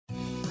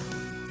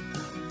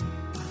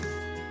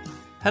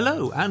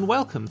Hello and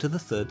welcome to the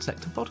Third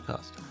Sector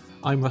podcast.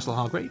 I'm Russell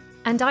Hargrave.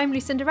 And I'm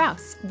Lucinda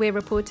Rouse. We're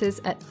reporters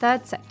at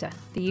Third Sector,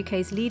 the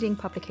UK's leading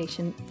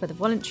publication for the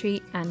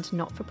voluntary and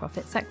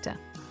not-for-profit sector.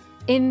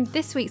 In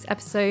this week's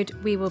episode,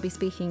 we will be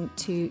speaking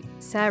to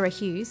Sarah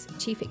Hughes,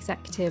 Chief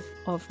Executive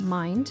of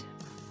Mind,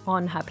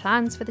 on her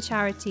plans for the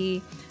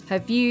charity, her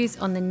views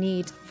on the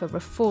need for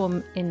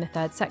reform in the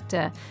third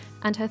sector,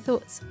 and her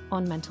thoughts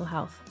on mental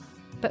health.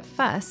 But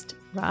first,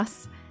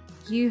 Russ,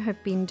 you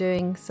have been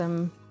doing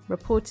some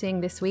reporting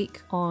this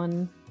week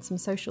on some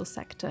social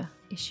sector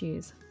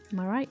issues. Am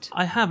I right?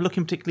 I have,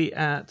 looking particularly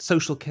at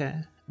social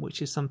care,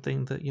 which is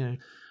something that,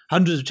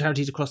 hundreds of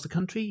charities across the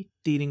country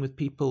dealing with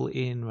people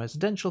in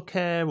residential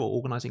care or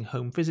organising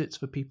home visits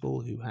for people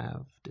who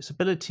have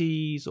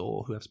disabilities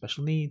or who have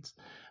special needs.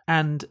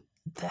 And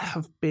there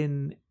have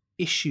been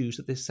issues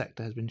that this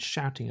sector has been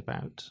shouting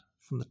about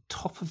from the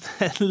top of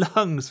their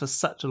lungs for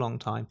such a long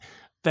time.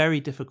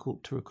 Very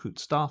difficult to recruit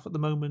staff at the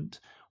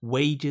moment.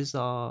 Wages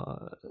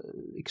are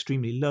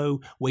extremely low.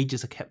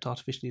 Wages are kept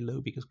artificially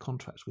low because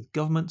contracts with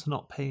governments are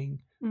not paying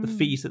the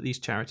fees that these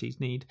charities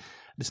need.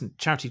 Listen,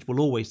 charities will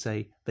always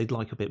say they'd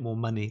like a bit more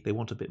money, they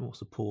want a bit more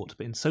support.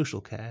 But in social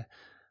care,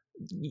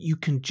 you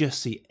can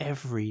just see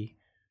every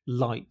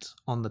light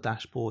on the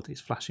dashboard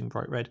is flashing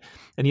bright red.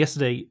 And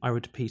yesterday I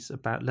wrote a piece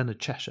about Leonard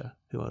Cheshire,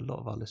 who a lot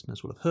of our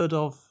listeners will have heard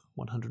of,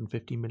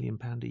 £150 million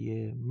a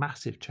year,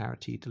 massive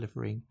charity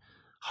delivering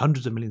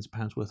hundreds of millions of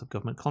pounds worth of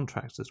government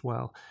contracts as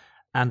well.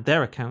 And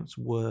their accounts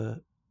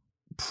were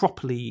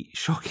properly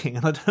shocking.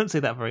 And I don't say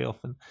that very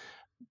often.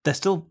 They're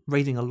still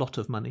raising a lot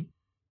of money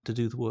to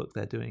do the work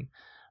they're doing.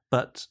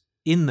 But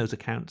in those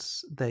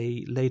accounts,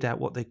 they laid out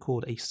what they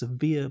called a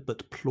severe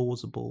but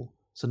plausible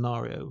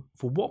scenario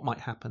for what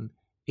might happen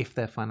if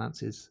their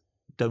finances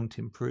don't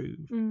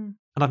improve. And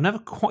I've never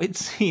quite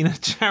seen a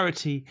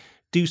charity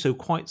do so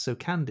quite so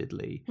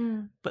candidly.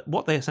 But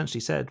what they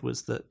essentially said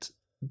was that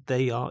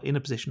they are in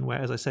a position where,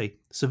 as I say,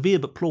 severe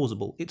but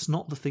plausible. It's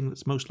not the thing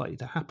that's most likely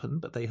to happen,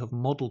 but they have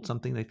modelled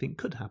something they think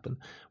could happen,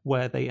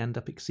 where they end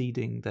up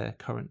exceeding their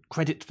current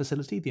credit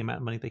facility, the amount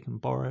of money they can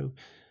borrow,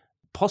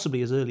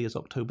 possibly as early as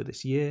October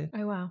this year.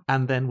 Oh, wow.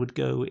 And then would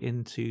go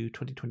into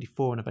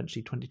 2024 and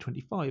eventually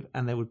 2025,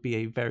 and there would be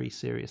a very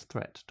serious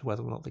threat to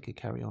whether or not they could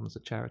carry on as a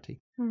charity.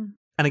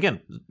 And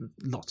again,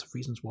 lots of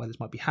reasons why this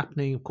might be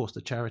happening. Of course,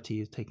 the charity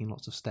is taking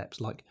lots of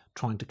steps like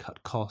trying to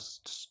cut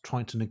costs,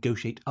 trying to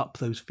negotiate up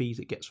those fees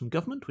it gets from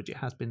government, which it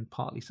has been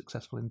partly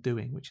successful in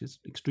doing, which is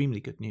extremely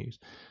good news.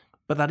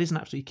 But that isn't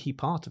actually a key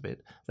part of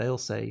it. They'll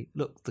say,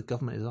 look, the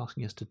government is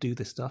asking us to do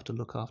this stuff, to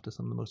look after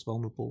some of the most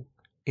vulnerable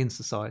in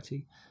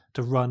society,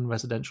 to run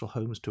residential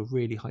homes to a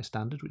really high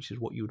standard, which is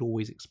what you would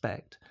always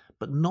expect,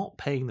 but not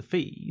paying the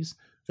fees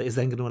that is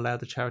then going to allow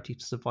the charity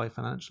to survive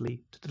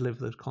financially to deliver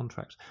those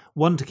contracts.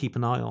 One to keep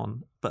an eye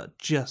on, but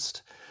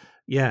just,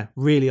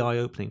 really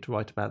eye-opening to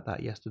write about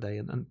that yesterday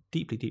and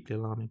deeply, deeply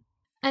alarming.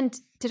 And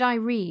did I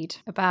read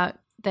about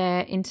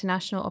their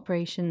international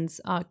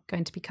operations are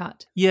going to be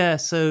cut? Yeah,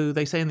 so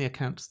they say in the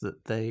accounts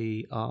that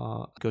they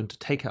are going to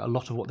take out a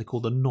lot of what they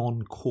call the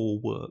non-core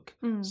work.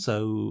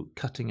 So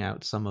cutting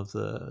out some of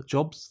the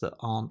jobs that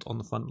aren't on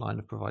the front line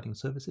of providing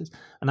services.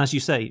 And as you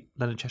say,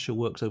 Leonard Cheshire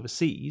works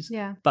overseas,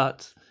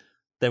 but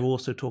they're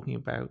also talking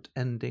about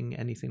ending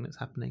anything that's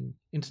happening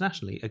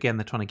internationally. Again,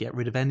 they're trying to get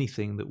rid of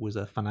anything that was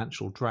a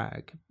financial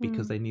drag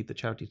because they need the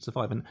charity to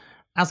survive. And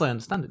as I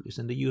understand it,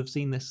 Lucinda, you have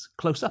seen this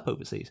close up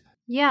overseas.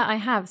 Yeah, I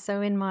have.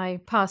 So in my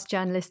past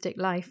journalistic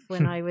life,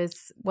 when I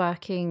was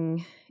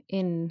working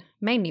in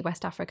mainly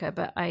West Africa,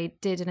 but I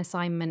did an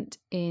assignment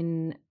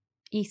in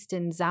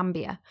eastern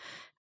Zambia.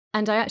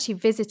 And I actually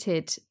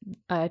visited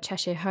a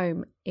Cheshire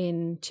home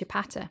in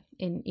Chipata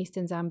in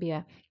eastern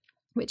Zambia,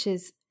 which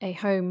is a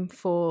home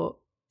for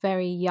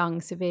very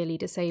young, severely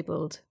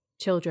disabled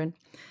children.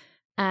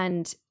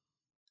 And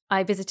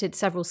I visited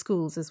several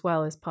schools as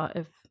well as part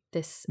of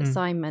this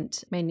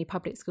assignment, mainly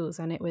public schools,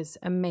 and it was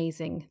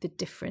amazing, the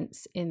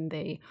difference in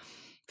the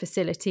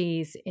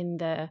facilities, in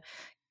the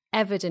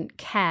evident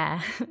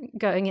care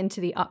going into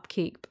the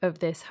upkeep of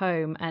this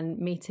home and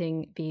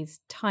meeting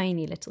these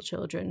tiny little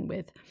children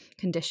with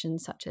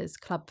conditions such as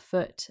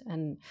clubfoot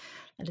and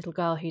a little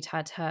girl who'd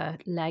had her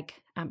leg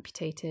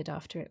amputated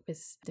after it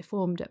was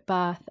deformed at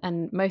birth.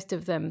 And most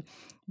of them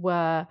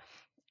were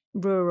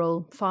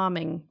rural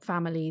farming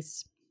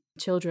families,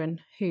 children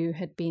who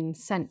had been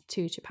sent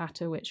to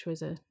Chipata, which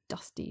was a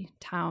dusty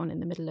town in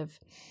the middle of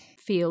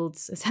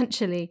fields,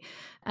 essentially,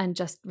 and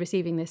just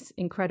receiving this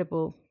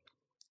incredible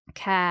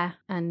care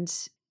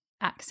and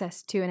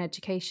access to an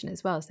education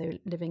as well. So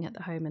living at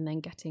the home and then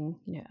getting,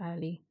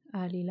 early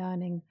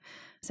learning.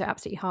 So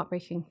absolutely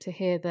heartbreaking to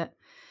hear that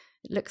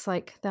it looks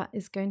like that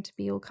is going to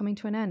be all coming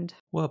to an end.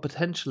 Well,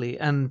 potentially.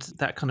 And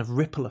that kind of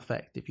ripple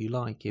effect, if you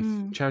like, if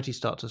charities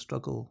start to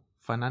struggle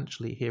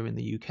financially here in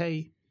the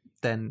UK,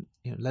 then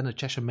Leonard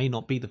Cheshire may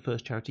not be the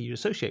first charity you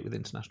associate with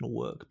international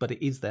work, but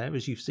it is there.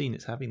 As you've seen,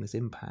 it's having this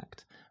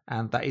impact,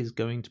 and that is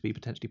going to be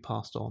potentially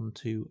passed on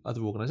to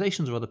other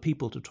organisations or other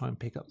people to try and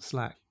pick up the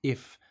slack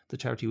if the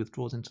charity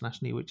withdraws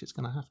internationally, which it's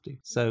going to have to.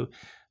 So,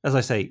 as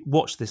I say,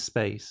 watch this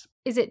space.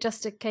 Is it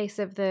just a case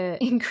of the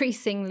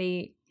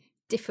increasingly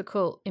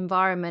difficult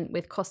environment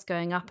with costs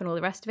going up and all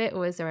the rest of it,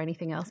 or is there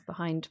anything else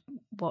behind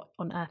what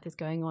on earth is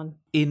going on?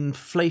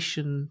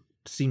 Inflation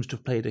seems to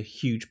have played a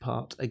huge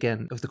part.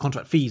 Again, if the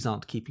contract fees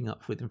aren't keeping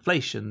up with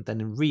inflation,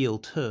 then in real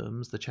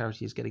terms, the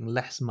charity is getting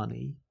less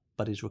money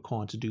but is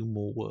required to do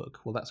more work.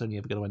 Well, that's only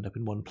ever going to end up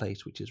in one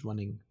place, which is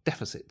running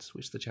deficits,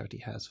 which the charity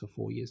has for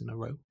 4 years in a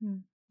row.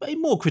 But a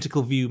more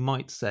critical view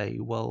might say,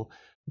 well,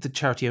 the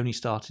charity only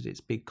started its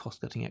big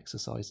cost-cutting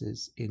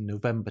exercises in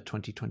November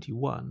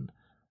 2021,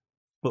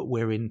 but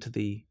we're into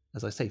the,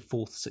 as I say,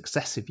 fourth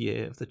successive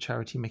year of the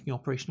charity making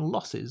operational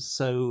losses.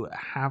 So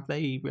have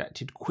they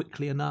reacted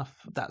quickly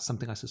enough? That's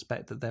something I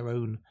suspect that their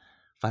own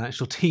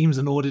financial teams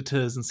and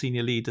auditors and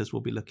senior leaders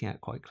will be looking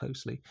at quite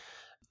closely.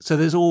 So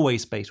there's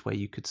always space where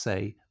you could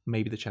say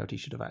maybe the charity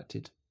should have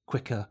acted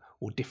quicker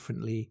or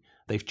differently.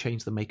 They've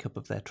changed the makeup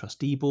of their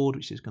trustee board,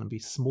 which is going to be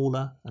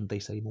smaller and they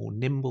say more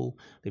nimble.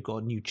 They've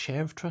got a new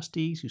chair of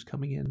trustees who's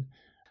coming in.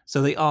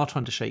 So they are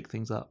trying to shake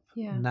things up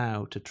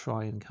now to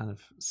try and kind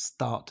of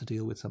start to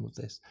deal with some of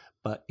this.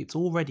 But it's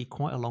already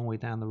quite a long way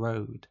down the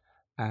road.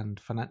 And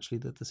financially,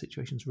 the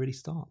situation's really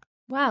stark.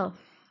 Well,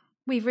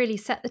 we've really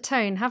set the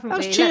tone, haven't we?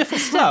 That's cheerful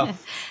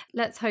stuff.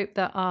 Let's hope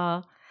that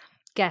our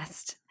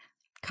guest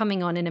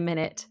coming on in a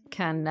minute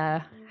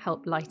can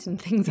help lighten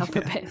things up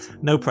a bit.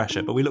 No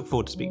pressure, but we look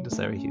forward to speaking to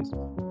Sarah Hughes.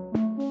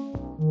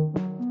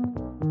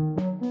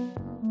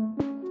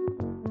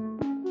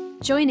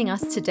 Joining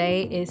us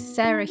today is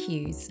Sarah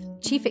Hughes,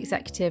 Chief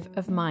Executive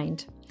of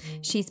Mind.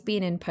 She's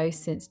been in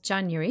post since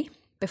January.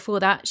 Before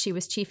that, she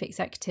was Chief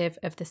Executive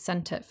of the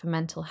Centre for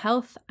Mental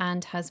Health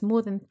and has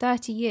more than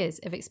 30 years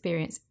of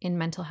experience in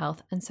mental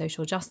health and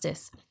social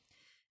justice.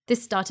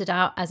 This started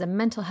out as a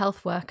mental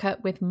health worker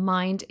with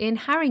Mind in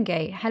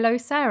Haringey. Hello,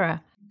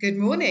 Sarah. Good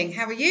morning.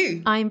 How are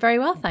you? I'm very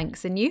well,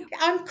 thanks. And you?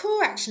 I'm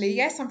cool, actually.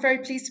 Yes, I'm very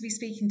pleased to be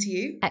speaking to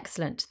you.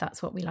 Excellent.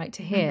 That's what we like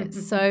to hear.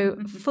 So,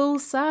 full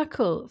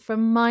circle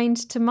from mind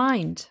to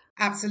mind.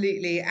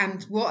 Absolutely.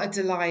 And what a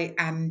delight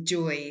and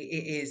joy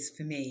it is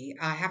for me.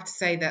 I have to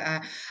say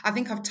that I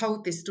think I've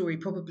told this story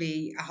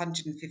probably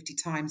 150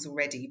 times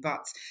already,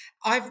 but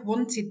I've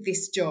wanted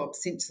this job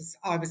since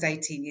I was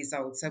 18 years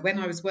old. So when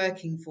I was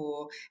working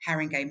for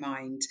Haringey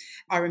Mind,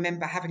 I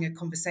remember having a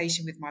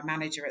conversation with my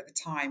manager at the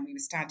time. We were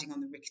standing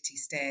on the rickety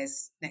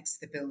stairs next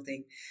to the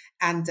building,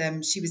 and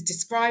she was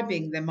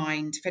describing the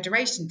Mind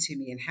Federation to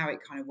me and how it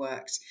kind of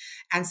worked.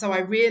 And so I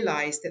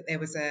realised that there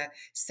was a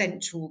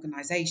central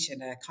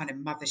organisation, a kind of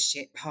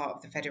mothership part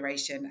of the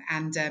Federation.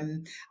 And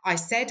I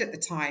said at the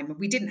time,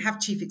 we didn't have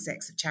chief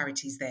execs of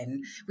charities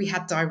then, we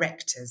had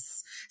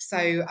directors.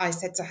 So I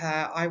said to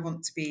her, I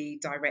want to be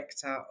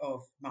director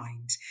of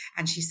Mind.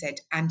 And she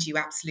said, and you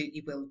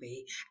absolutely will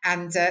be.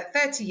 And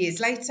 30 years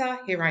later,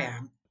 here I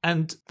am.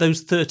 And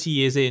those 30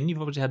 years in, you've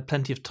obviously had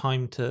plenty of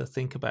time to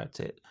think about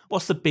it.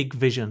 What's the big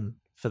vision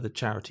for the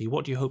charity?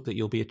 What do you hope that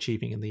you'll be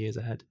achieving in the years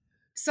ahead?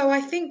 So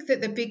I think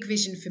that the big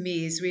vision for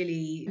me is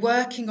really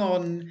working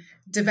on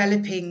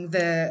developing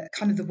the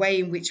kind of the way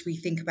in which we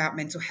think about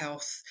mental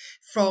health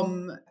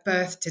from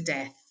birth to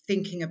death,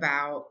 thinking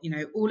about,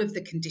 all of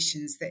the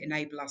conditions that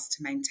enable us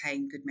to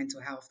maintain good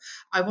mental health.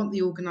 I want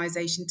the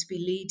organisation to be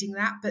leading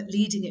that, but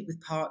leading it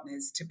with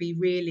partners, to be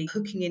really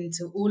hooking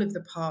into all of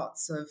the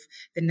parts of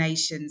the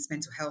nation's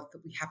mental health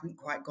that we haven't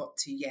quite got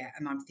to yet.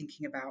 And I'm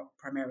thinking about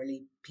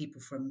primarily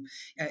people from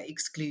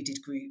excluded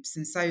groups.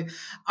 And so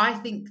I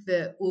think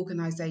the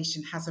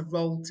organisation has a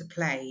role to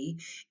play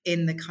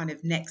in the kind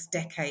of next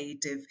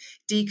decade of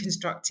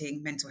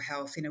deconstructing mental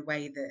health in a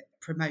way that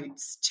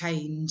promotes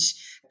change,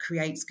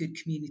 creates good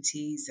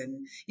communities,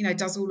 and,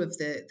 does all of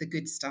the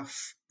good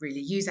stuff, really.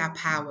 Use our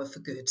power for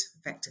good,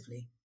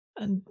 effectively.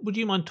 And would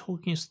you mind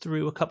talking us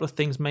through a couple of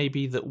things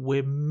maybe that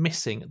we're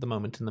missing at the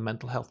moment in the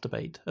mental health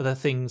debate? Are there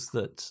things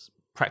that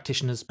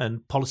practitioners and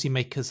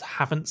policymakers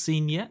haven't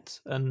seen yet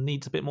and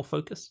needs a bit more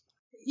focus?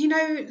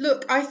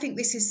 Look, I think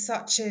this is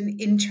such an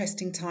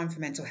interesting time for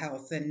mental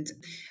health. And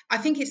I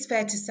think it's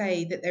fair to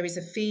say that there is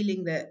a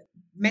feeling that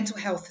mental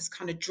health has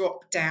kind of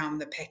dropped down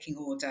the pecking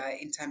order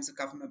in terms of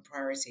government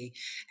priority.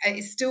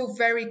 It's still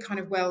very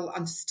kind of well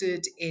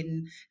understood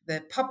in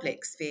the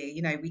public sphere.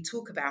 We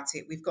talk about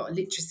it. We've got a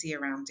literacy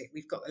around it.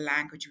 We've got the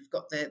language. We've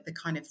got the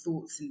kind of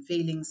thoughts and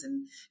feelings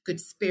and good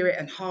spirit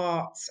and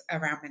heart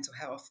around mental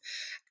health.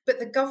 But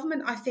the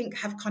government, I think,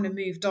 have kind of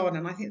moved on.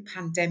 And I think the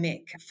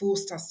pandemic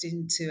forced us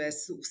into a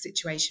sort of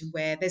situation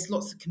where there's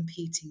lots of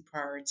competing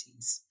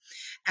priorities.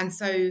 And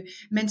so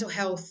mental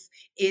health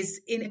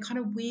is in a kind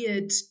of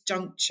weird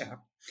juncture.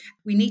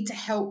 We need to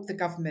help the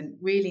government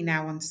really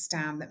now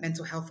understand that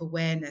mental health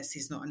awareness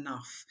is not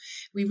enough.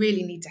 We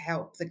really need to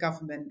help the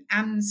government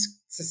and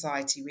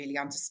society really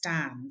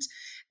understand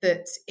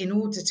that in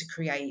order to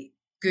create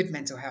good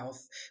mental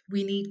health,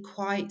 we need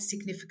quite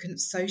significant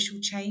social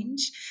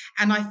change.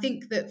 And I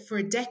think that for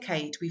a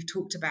decade, we've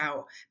talked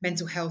about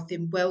mental health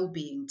in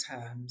well-being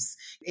terms.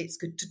 It's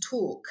good to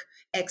talk.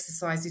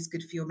 Exercise is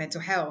good for your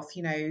mental health.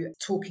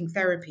 Talking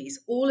therapies,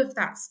 all of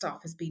that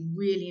stuff has been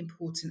really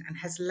important and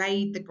has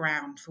laid the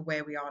ground for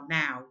where we are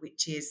now,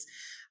 which is,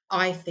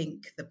 I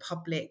think the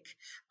public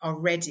are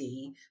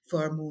ready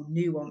for a more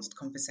nuanced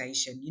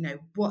conversation.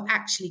 What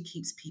actually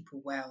keeps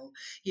people well?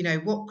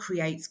 What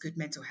creates good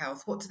mental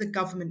health? What does the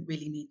government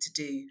really need to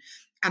do?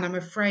 And I'm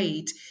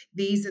afraid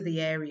these are the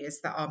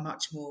areas that are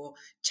much more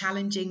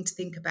challenging to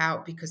think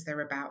about, because they're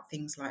about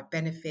things like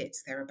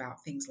benefits, they're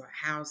about things like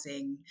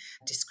housing,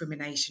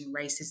 discrimination,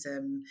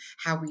 racism,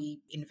 how we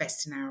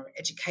invest in our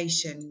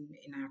education,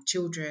 in our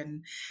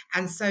children.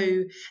 And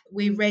so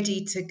we're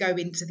ready to go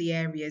into the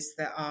areas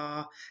that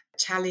are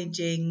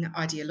challenging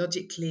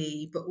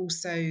ideologically, but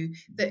also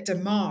that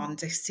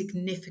demand a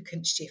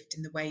significant shift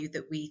in the way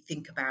that we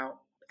think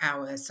about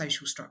our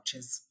social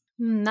structures.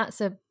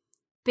 That's a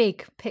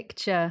big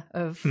picture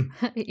of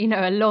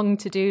a long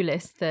to-do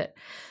list that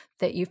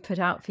you've put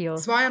out for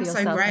That's why I'm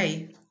yourself. So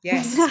grey.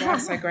 Yes, that's why I'm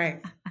so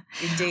grey.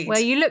 Indeed. Well,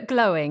 you look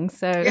glowing,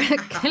 so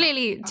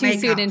clearly too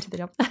soon into the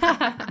job.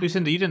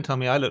 Lucinda, you didn't tell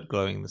me I looked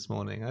glowing this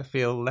morning. I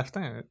feel left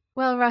out.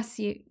 Well, Russ,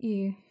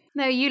 you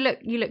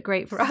look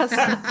great for us.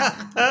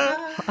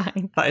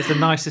 Fine. That is the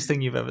nicest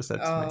thing you've ever said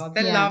to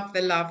me.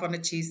 The love on a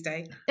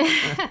Tuesday.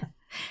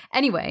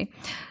 Anyway,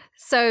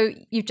 so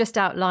you've just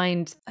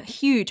outlined a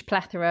huge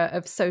plethora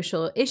of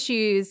social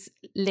issues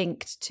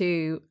linked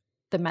to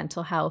the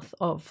mental health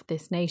of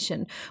this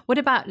nation. What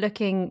about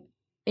looking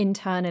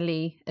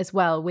internally as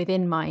well,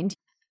 within Mind?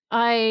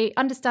 I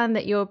understand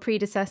that your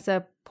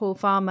predecessor, Paul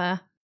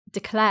Farmer,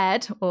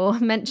 declared or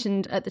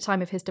mentioned at the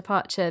time of his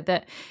departure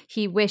that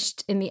he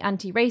wished in the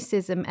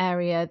anti-racism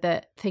area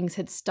that things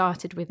had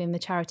started within the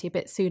charity a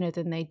bit sooner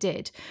than they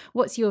did.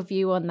 What's your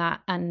view on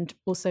that? And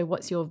also,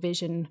 what's your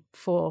vision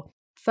for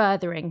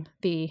furthering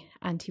the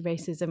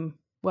anti-racism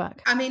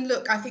work? I mean,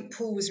 look, I think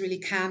Paul was really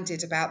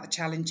candid about the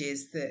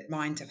challenges that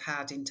Mind have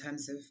had in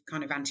terms of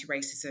kind of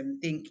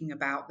anti-racism, thinking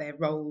about their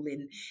role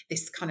in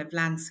this kind of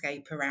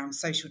landscape around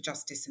social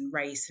justice and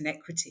race and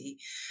equity.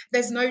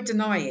 There's no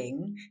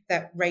denying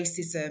that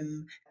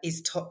racism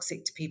is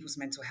toxic to people's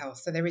mental health.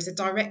 So there is a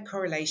direct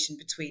correlation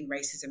between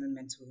racism and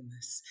mental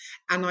illness.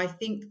 And I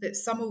think that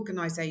some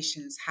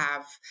organisations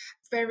have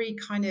very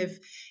kind of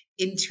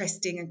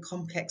interesting and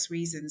complex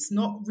reasons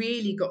not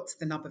really got to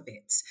the nub of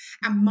it.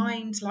 And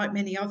Mind, like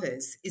many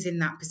others, is in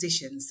that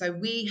position. So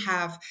we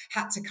have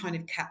had to kind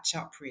of catch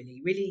up,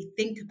 really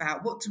think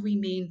about what do we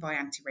mean by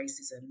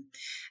anti-racism.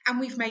 And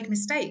we've made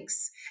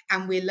mistakes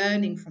and we're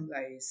learning from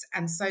those.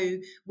 And so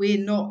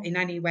we're not in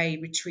any way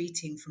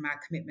retreating from our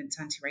commitment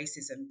to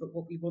anti-racism, but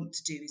what we want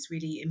to do is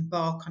really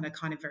embark on a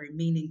kind of very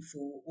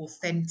meaningful,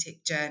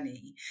 authentic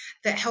journey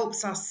that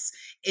helps us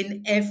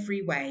in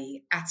every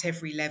way, at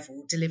every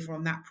level, deliver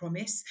on that promise.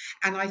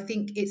 And I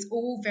think it's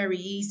all very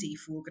easy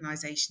for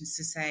organisations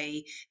to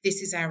say, this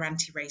is our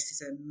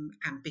anti-racism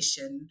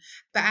ambition,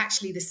 but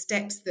actually the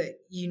steps that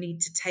you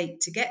need to take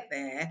to get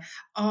there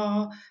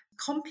are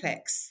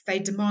complex. They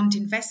demand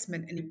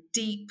investment and a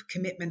deep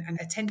commitment and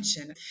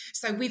attention.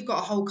 So we've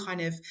got a whole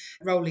kind of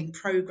rolling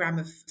programme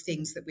of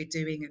things that we're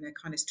doing and a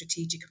kind of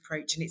strategic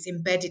approach, and it's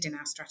embedded in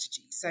our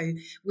strategy. So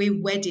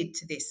we're wedded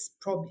to this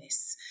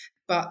promise.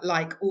 But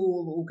like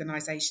all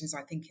organisations,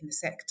 I think, in the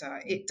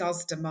sector, it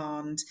does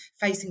demand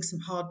facing some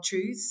hard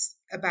truths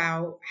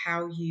about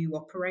how you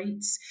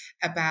operate,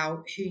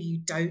 about who you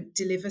don't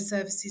deliver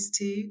services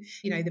to,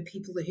 the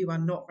people who are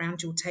not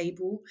round your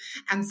table.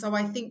 And so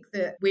I think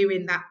that we're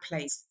in that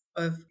place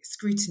of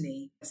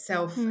scrutiny,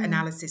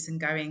 self-analysis and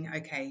going,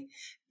 okay,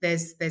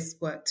 there's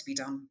work to be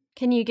done.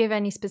 Can you give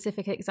any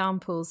specific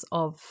examples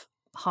of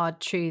hard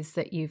truths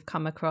that you've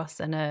come across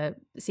and are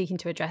seeking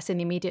to address in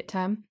the immediate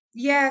term?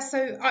 Yeah,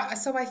 so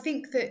I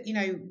think that,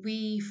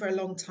 we for a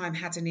long time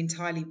had an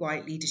entirely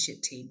white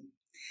leadership team.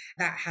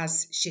 That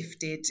has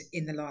shifted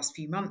in the last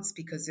few months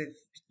because of,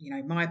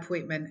 my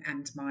appointment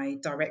and my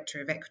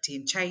Director of Equity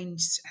and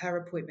Change, her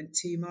appointment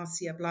to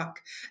Marcia Bluck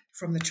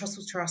from the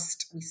Trussell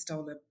Trust. We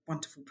stole a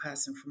wonderful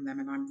person from them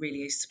and I'm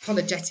really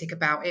apologetic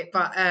about it.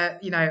 But,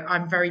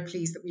 I'm very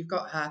pleased that we've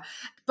got her.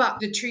 But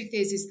the truth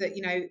is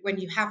that, when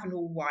you have an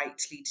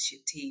all-white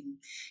leadership team,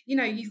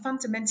 you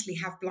fundamentally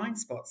have blind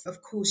spots.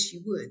 Of course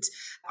you would.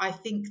 I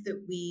think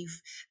that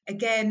we've,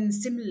 again,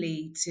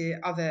 similarly to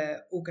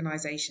other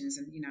organisations,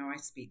 and, I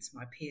speak to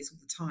my peers all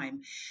the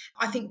time,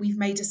 I think we've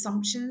made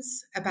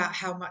assumptions about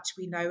how much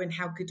we know and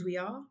how good we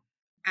are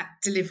at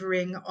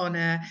delivering on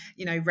a,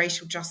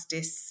 racial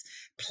justice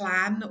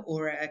plan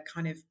or a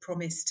kind of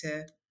promise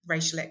to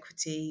racial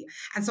equity.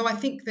 And so I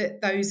think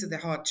that those are the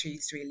hard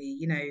truths, really.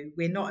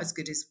 We're not as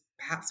good as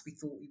perhaps we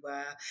thought we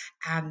were,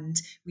 and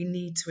we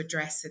need to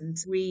address and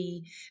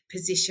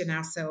reposition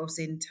ourselves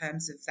in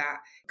terms of that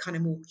kind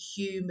of more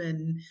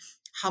human,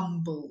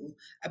 humble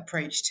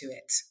approach to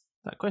it.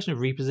 That question of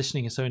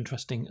repositioning is so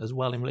interesting as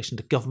well in relation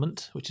to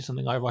government, which is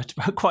something I write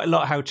about quite a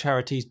lot, how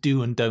charities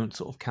do and don't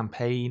sort of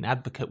campaign,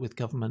 advocate with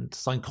government,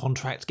 sign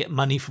contracts, get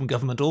money from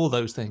government, all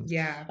those things.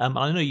 Yeah.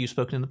 I know you've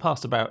spoken in the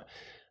past about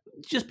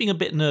just being a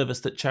bit nervous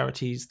that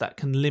charities that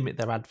can limit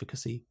their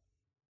advocacy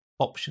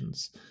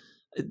options.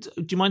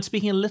 Do you mind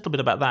speaking a little bit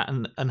about that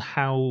and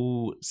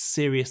how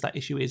serious that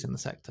issue is in the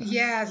sector?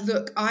 Yeah,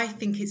 look, I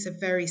think it's a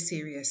very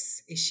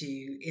serious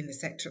issue in the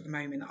sector at the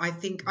moment. I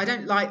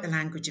don't like the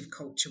language of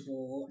culture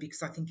war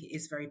because I think it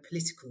is very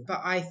political,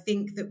 but I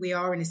think that we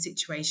are in a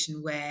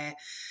situation where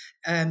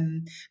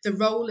the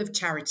role of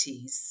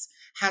charities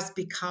has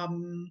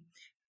become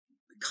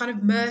kind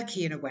of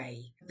murky in a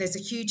way. There's a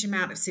huge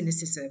amount of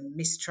cynicism,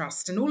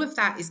 mistrust, and all of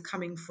that is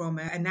coming from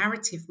a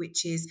narrative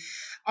which is,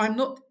 I'm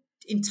not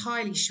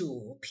entirely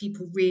sure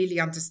people really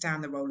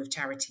understand the role of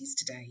charities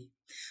today,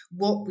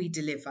 what we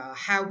deliver,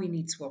 how we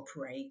need to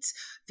operate,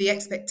 the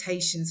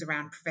expectations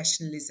around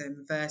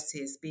professionalism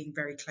versus being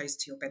very close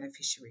to your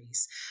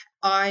beneficiaries.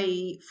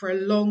 I, for a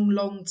long,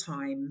 long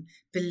time,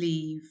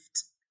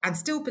 believed and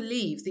still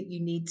believe that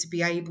you need to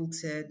be able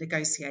to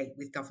negotiate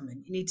with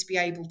government. You need to be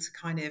able to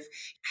kind of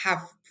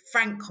have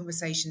frank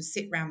conversations,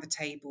 sit round the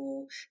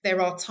table. There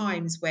are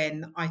times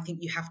when I think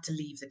you have to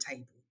leave the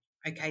table.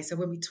 Okay, so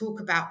when we talk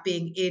about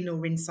being in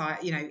or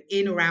inside,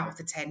 in or out of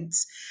the tent,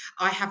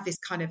 I have this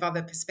kind of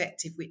other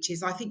perspective, which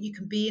is I think you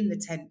can be in the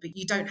tent, but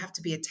you don't have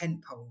to be a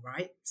tent pole,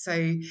 right? So,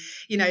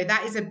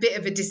 that is a bit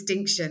of a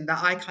distinction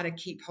that I kind of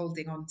keep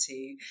holding on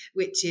to,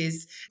 which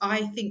is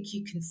I think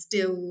you can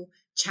still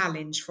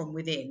challenge from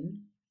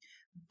within,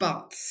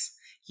 but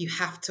you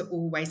have to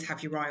always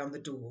have your eye on the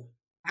door.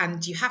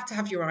 And you have to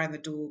have your eye on the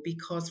door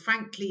because,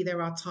 frankly,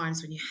 there are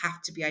times when you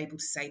have to be able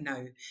to say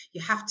no.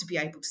 You have to be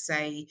able to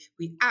say,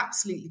 we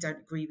absolutely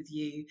don't agree with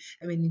you.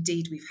 I mean,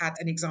 indeed, we've had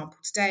an example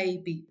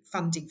today,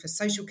 funding for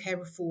social care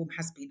reform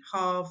has been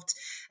halved.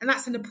 And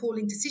that's an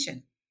appalling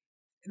decision.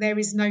 There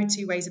is no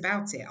two ways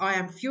about it. I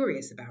am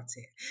furious about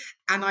it.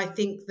 And I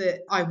think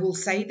that I will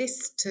say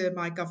this to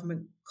my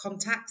government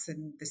contacts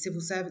and the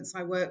civil servants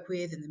I work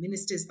with and the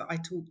ministers that I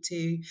talk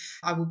to.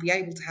 I will be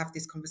able to have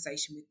this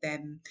conversation with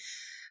them.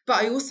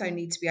 But I also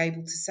need to be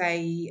able to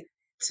say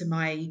to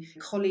my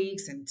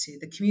colleagues and to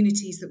the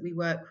communities that we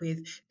work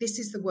with, this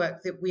is the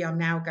work that we are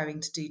now going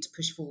to do to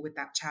push forward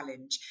that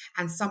challenge.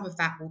 And some of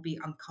that will be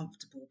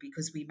uncomfortable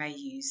because we may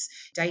use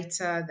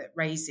data that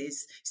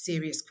raises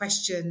serious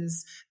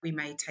questions. We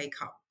may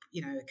take up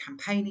a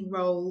campaigning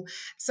role.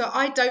 So what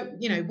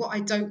I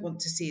don't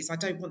want to see is I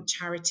don't want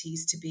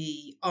charities to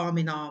be arm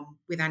in arm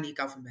with any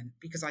government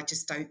because I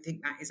just don't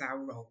think that is our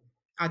role.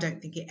 I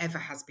don't think it ever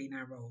has been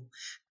our role.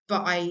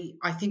 But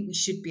I think we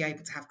should be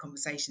able to have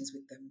conversations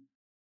with them.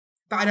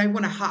 But I don't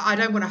want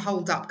to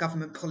hold up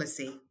government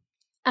policy.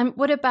 And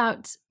what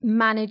about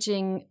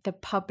managing the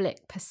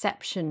public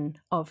perception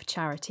of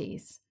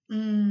charities?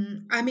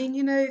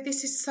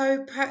 This is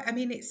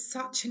it's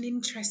such an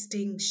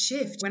interesting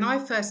shift. When I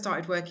first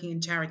started working in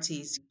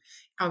charities,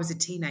 I was a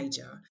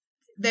teenager.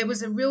 There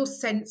was a real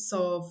sense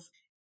of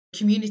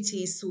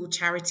communities saw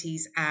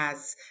charities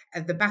as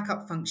the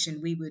backup function.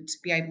 We would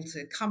be able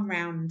to come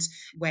round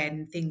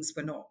when things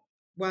were not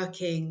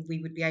working. We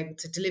would be able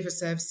to deliver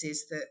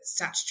services that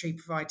statutory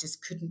providers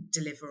couldn't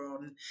deliver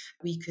on.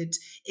 We could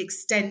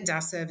extend our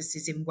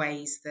services in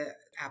ways that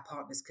our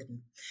partners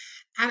couldn't.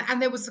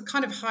 And there was a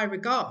kind of high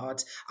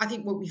regard. I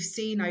think what we've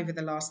seen over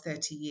the last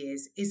 30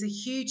 years is a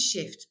huge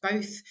shift,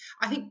 both,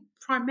 I think,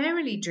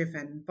 primarily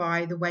driven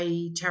by the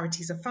way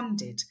charities are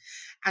funded.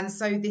 And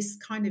so this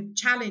kind of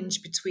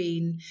challenge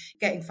between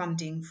getting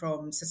funding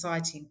from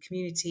society and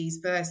communities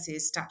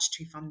versus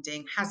statutory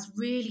funding has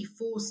really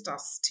forced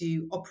us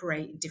to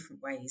operate in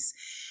different ways.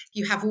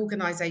 You have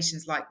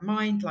organisations like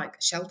Mind,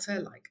 like Shelter,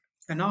 like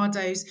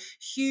Bernardo's,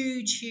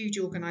 huge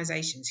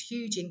organisations,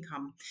 huge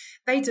income.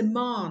 They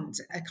demand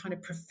a kind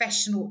of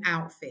professional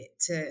outfit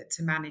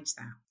to manage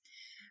that.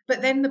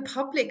 But then the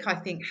public, I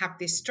think, have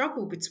this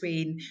struggle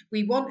between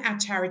we want our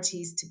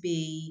charities to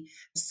be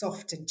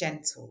soft and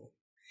gentle,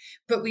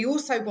 but we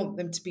also want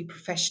them to be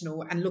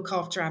professional and look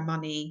after our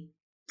money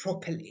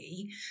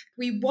properly.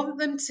 We want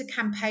them to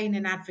campaign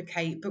and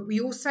advocate, but we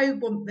also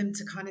want them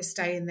to kind of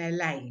stay in their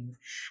lane.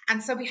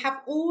 And so we have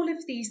all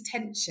of these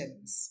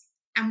tensions.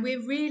 And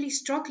we're really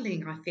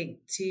struggling, I think,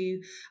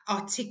 to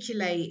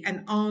articulate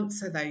and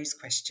answer those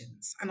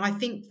questions. And I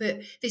think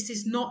that this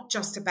is not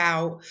just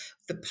about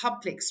the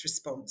public's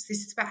response.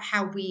 This is about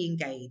how we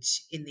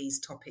engage in these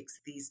topics,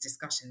 these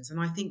discussions. And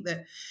I think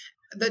that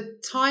the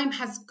time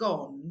has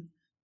gone,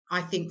 I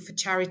think, for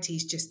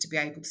charities just to be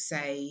able to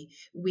say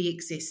we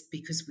exist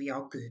because we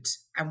are good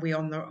and we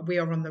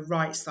are on the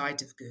right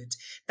side of good.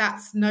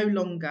 That's no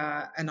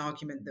longer an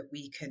argument that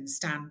we can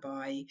stand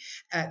by.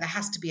 There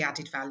has to be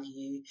added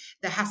value.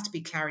 There has to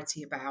be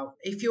clarity about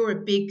if you're a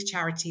big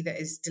charity that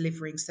is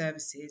delivering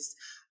services,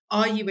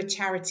 are you a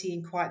charity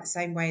in quite the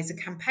same way as a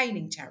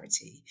campaigning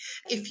charity?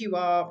 If you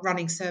are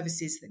running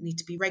services that need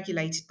to be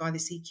regulated by the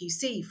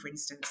CQC, for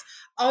instance,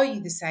 are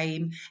you the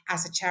same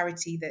as a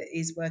charity that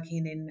is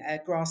working in a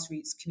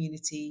grassroots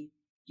community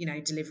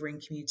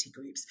delivering community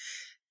groups.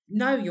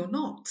 No, you're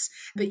not.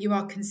 But you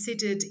are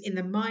considered in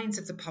the minds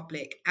of the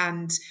public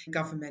and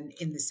government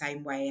in the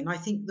same way. And I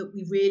think that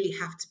we really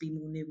have to be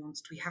more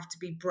nuanced. We have to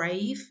be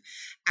brave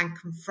and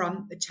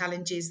confront the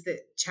challenges that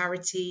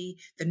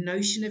the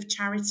notion of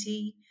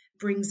charity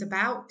brings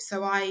about.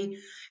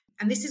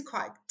 And this is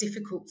quite a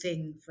difficult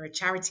thing for a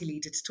charity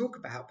leader to talk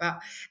about,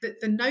 but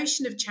the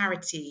notion of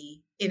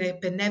charity in a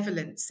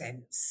benevolent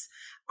sense,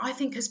 I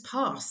think has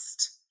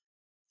passed.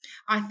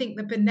 I think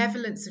the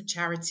benevolence of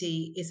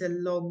charity is a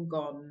long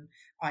gone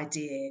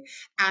idea.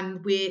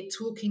 And we're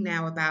talking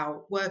now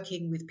about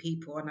working with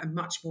people on a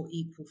much more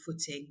equal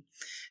footing,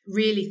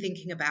 really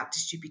thinking about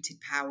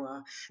distributed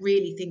power,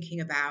 really thinking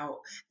about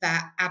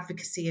that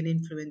advocacy and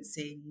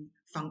influencing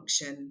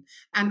function.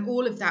 And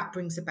all of that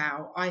brings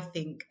about, I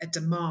think, a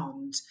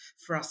demand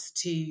for us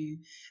to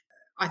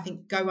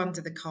go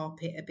under the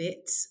carpet a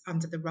bit,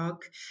 under the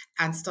rug,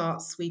 and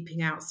start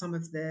sweeping out some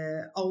of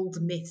the old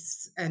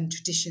myths and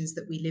traditions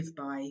that we live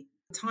by.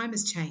 Time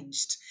has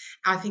changed.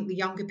 I think the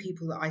younger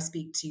people that I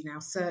speak to now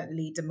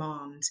certainly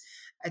demand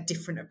a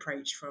different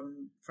approach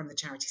from the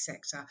charity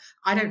sector.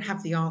 I don't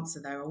have the answer,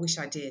 though. I wish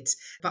I did,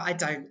 but I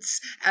don't.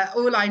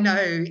 All I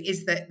know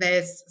is that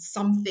there's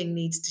something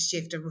needs to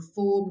shift. A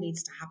reform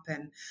needs to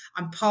happen.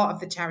 I'm part of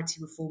the charity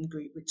reform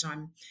group, which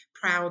I'm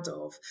proud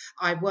of.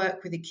 I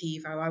work with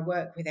Akivo, I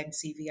work with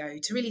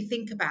NCVO to really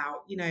think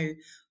about,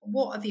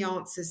 what are the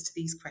answers to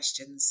these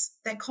questions?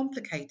 They're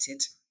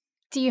complicated.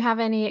 Do you have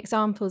any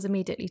examples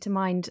immediately to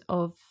mind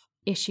of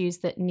issues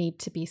that need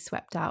to be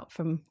swept out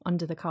from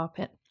under the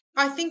carpet?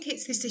 I think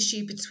it's this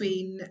issue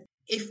between,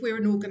 if we're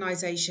an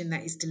organisation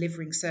that is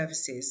delivering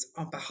services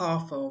on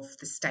behalf of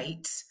the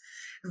state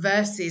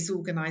versus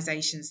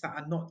organisations that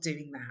are not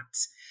doing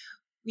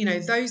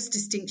that. Those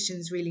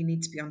distinctions really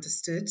need to be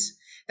understood.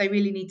 They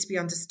really need to be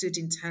understood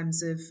in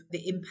terms of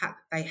the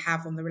impact they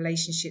have on the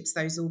relationships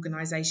those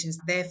organisations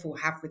therefore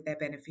have with their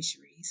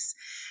beneficiaries.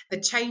 The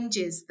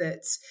changes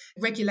that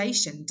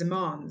regulation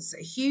demands,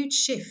 a huge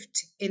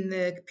shift in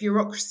the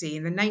bureaucracy,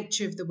 in the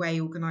nature of the way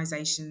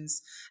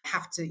organisations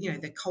have to,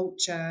 the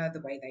culture,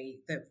 the way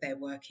they're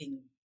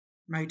working,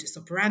 modus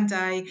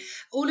operandi,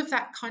 all of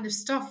that kind of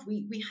stuff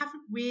we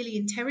haven't really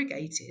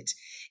interrogated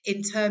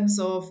in terms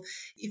of,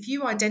 if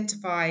you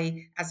identify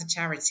as a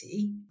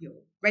charity, you're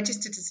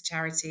registered as a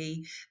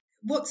charity,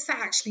 what's that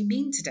actually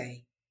mean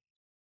today?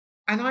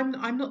 And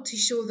I'm not too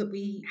sure that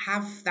we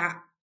have that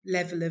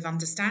level of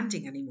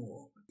understanding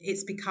anymore.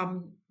 It's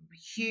become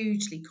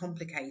hugely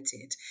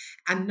complicated,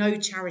 and no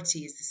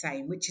charity is the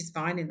same, which is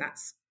fine, and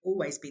that's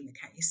always been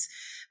the case.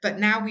 But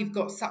now we've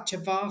got such a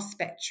vast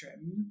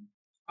spectrum,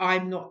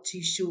 I'm not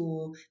too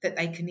sure that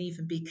they can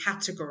even be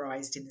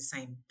categorised in the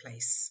same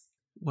place.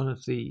 One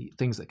of the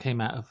things that came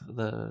out of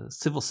the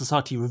Civil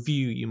Society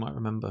Review, you might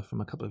remember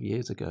from a couple of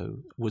years ago,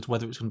 was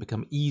whether it's going to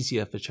become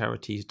easier for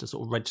charities to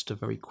sort of register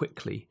very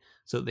quickly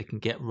so that they can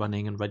get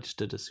running and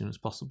registered as soon as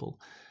possible.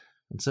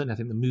 And certainly I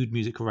think the mood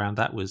music around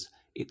that was,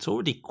 it's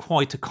already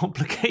quite a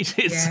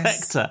complicated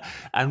sector.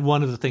 And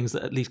one of the things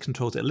that at least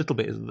controls it a little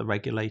bit is that the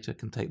regulator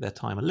can take their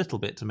time a little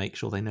bit to make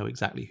sure they know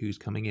exactly who's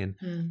coming in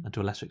and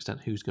to a lesser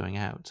extent who's going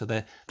out. So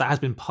that has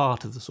been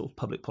part of the sort of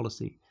public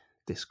policy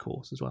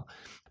discourse as well.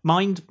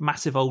 Mind,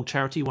 massive old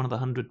charity, one of the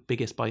 100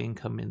 biggest by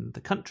income in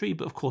the country,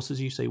 but of course, as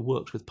you say,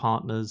 works with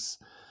partners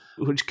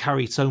which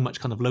carry so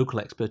much kind of local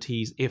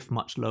expertise, if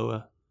much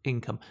lower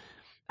income.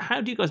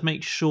 How do you guys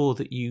make sure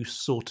that you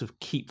sort of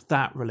keep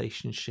that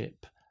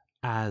relationship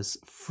as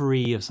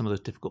free of some of those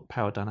difficult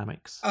power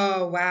dynamics?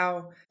 Oh,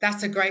 wow.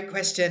 That's a great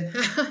question.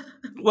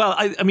 Well,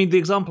 I mean, the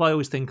example I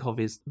always think of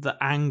is the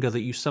anger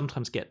that you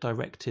sometimes get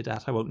directed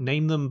at, I won't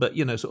name them, but,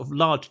 sort of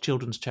large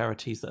children's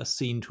charities that are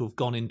seen to have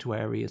gone into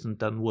areas and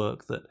done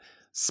work that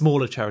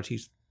smaller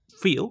charities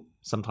feel,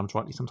 sometimes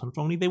rightly, sometimes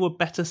wrongly, they were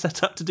better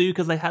set up to do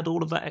because they had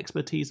all of that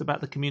expertise about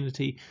the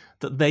community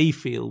that they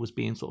feel was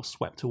being sort of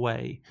swept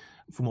away.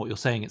 From what you're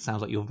saying, it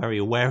sounds like you're very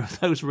aware of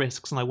those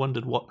risks, and I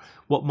wondered what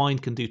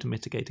Mind can do to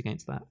mitigate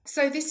against that.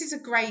 So this is a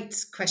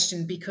great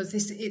question because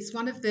it's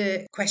one of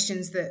the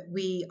questions that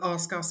we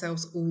ask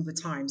ourselves all the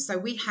time. So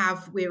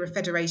we're a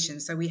federation,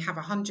 so we have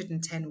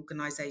 110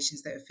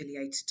 organisations that are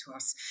affiliated to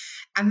us,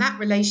 and that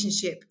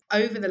relationship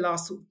over the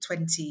last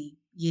 20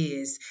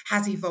 years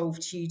has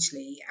evolved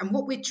hugely. And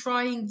what we're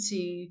trying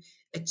to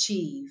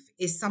achieve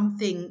is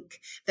something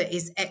that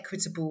is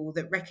equitable,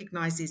 that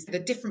recognises the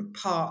different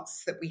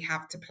parts that we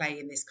have to play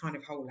in this kind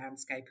of whole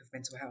landscape of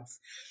mental health.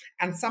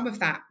 And some of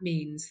that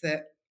means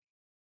that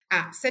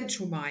at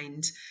Central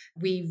Mind,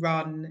 we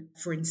run,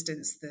 for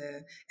instance,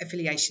 the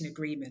affiliation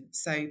agreement.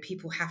 So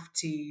people have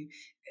to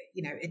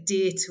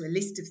adhere to a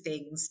list of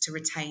things to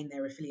retain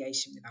their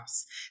affiliation with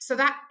us. So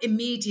that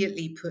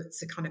immediately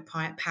puts a kind of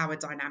power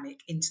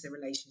dynamic into the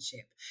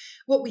relationship.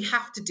 What we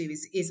have to do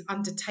is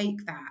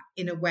undertake that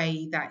in a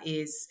way that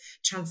is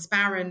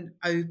transparent,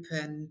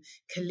 open,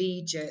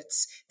 collegiate,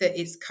 that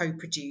it's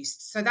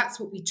co-produced. So that's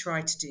what we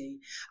try to do.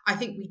 I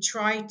think we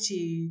try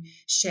to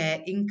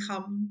share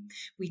income.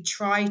 We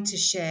try to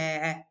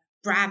share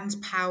brand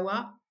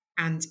power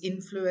and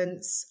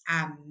influence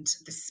and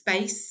the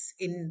space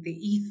in the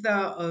ether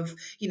of,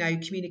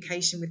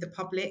 communication with the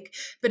public.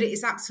 But it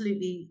is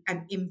absolutely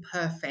an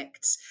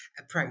imperfect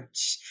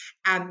approach.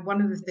 And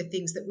one of the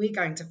things that we're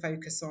going to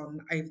focus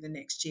on over the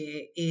next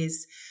year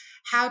is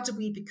how do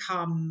we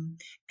become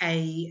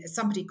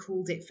somebody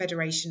called it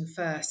Federation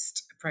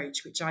First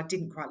approach, which I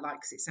didn't quite like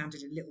because it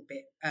sounded a little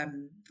bit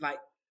like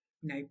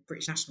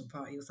British National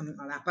Party or something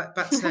like that.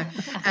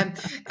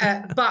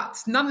 But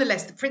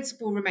nonetheless, the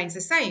principle remains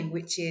the same,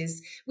 which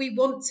is we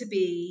want to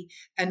be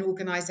an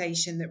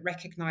organisation that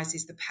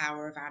recognises the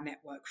power of our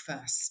network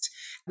first.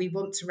 We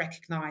want to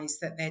recognise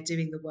that they're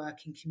doing the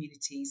work in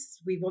communities.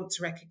 We want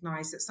to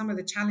recognise that some of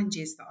the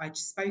challenges that I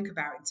just spoke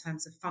about in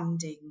terms of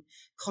funding,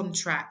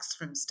 contracts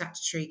from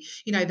statutory,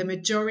 the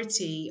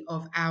majority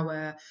of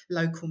our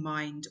local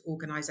mind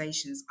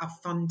organisations are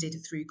funded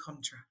through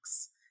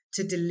contracts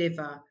to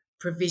deliver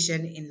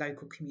provision in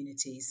local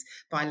communities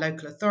by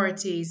local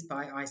authorities,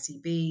 by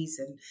ICBs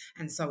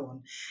and so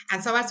on.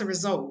 And so as a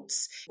result,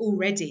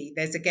 already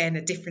there's again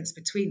a difference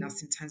between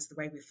us in terms of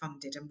the way we're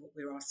funded and what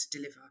we're asked to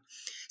deliver.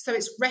 So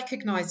it's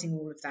recognising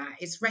all of that.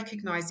 It's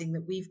recognising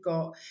that we've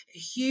got a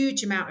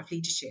huge amount of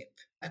leadership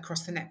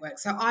across the network.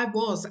 So I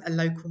was a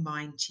local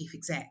mind chief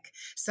exec.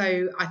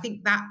 So I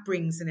think that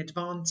brings an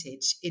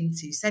advantage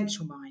into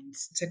central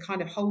minds to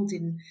kind of hold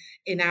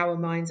in our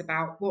minds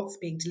about what's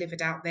being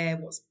delivered out there,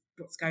 what's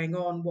going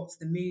on, what's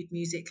the mood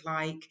music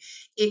like.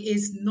 It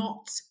is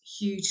not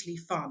hugely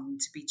fun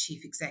to be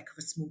chief exec of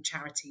a small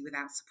charity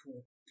without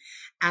support.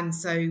 And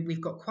so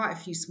we've got quite a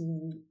few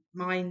small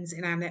minds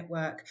in our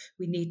network.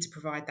 We need to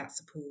provide that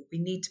support. We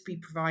need to be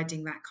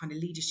providing that kind of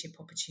leadership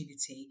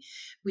opportunity.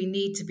 We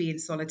need to be in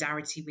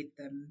solidarity with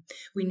them.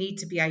 We need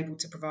to be able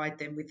to provide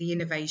them with the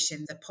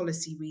innovation, the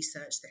policy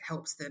research that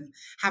helps them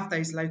have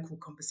those local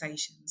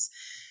conversations.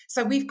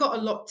 So we've got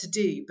a lot to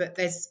do, but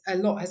there's a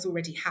lot has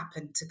already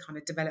happened to kind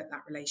of develop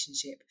that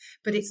relationship.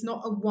 But it's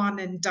not a one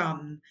and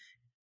done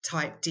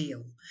type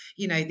deal.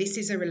 This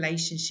is a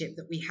relationship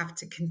that we have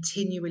to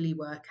continually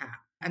work at.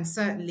 And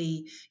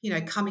certainly,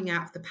 coming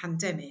out of the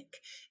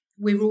pandemic,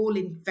 we're all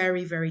in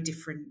very, very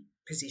different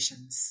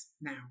positions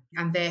now.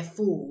 And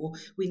therefore,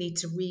 we need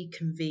to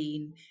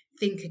reconvene,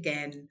 think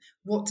again,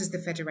 what does the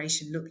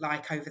Federation look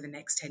like over the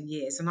next 10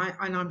 years? And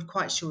I'm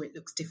quite sure it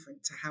looks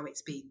different to how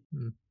it's been.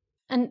 Mm.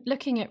 And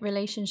looking at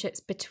relationships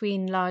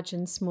between large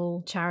and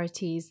small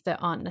charities that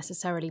aren't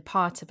necessarily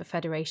part of a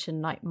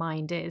federation like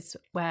Mind is,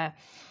 where,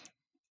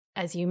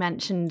 as you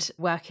mentioned,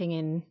 working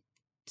in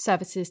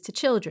services to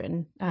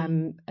children,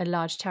 a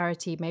large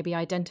charity maybe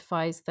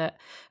identifies that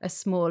a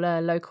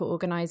smaller local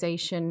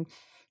organisation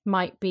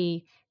might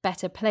be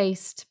better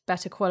placed,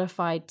 better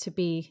qualified to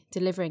be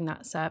delivering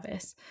that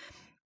service.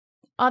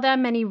 Are there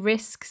many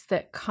risks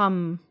that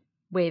come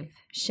with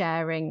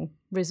sharing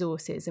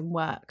resources and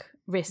work?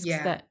 Risks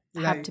that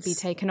have to be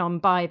taken on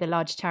by the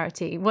large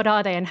charity? What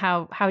are they and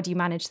how do you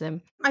manage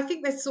them? I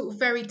think there's sort of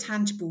very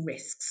tangible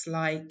risks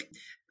like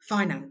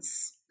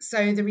finance.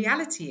 So the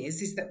reality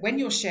is that when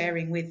you're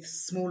sharing with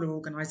smaller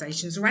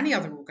organisations or any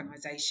other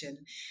organisation,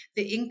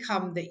 the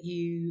income that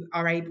you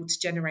are able to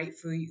generate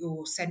for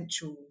your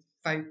central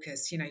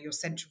focus, your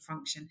central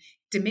function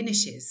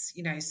diminishes,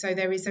 so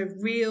there is a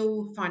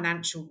real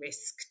financial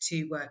risk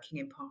to working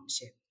in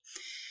partnership.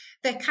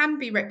 There can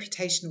be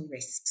reputational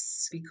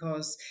risks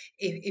because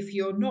if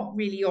you're not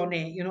really on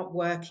it, you're not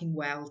working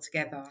well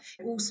together,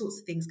 all sorts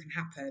of things can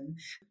happen.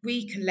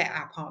 We can let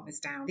our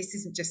partners down. This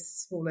isn't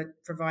just smaller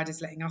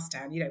providers letting us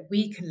down.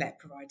 We can let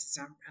providers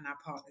down and our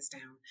partners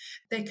down.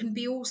 There can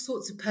be all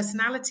sorts of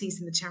personalities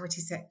in the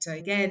charity sector.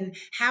 Again,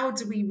 how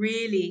do we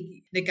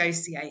really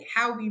negotiate?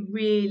 How are we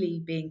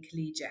really being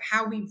collegiate?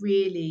 How are we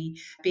really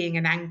being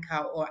an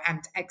anchor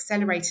and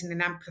accelerating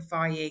and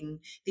amplifying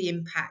the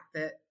impact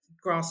that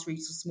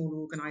grassroots or smaller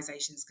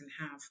organisations can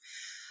have?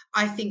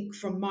 I think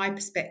from my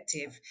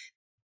perspective,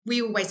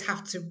 we always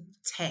have to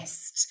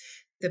test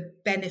the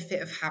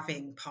benefit of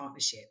having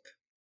partnership.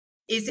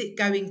 Is it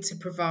going to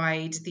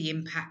provide the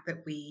impact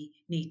that we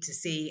need to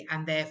see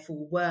and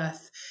therefore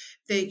worth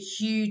the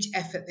huge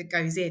effort that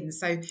goes in?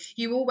 So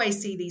you always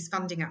see these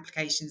funding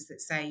applications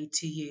that say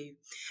to you,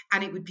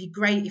 and it would be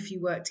great if you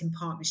worked in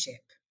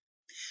partnership.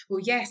 Well,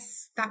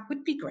 yes, that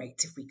would be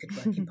great if we could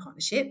work in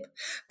partnership,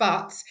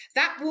 but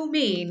that will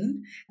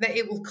mean that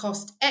it will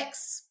cost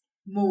X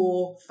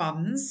more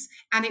funds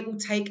and it will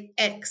take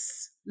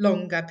X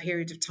longer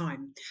period of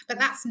time. But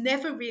that's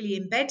never really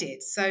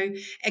embedded. So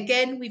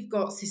again, we've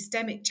got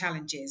systemic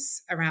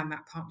challenges around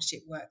that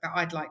partnership work that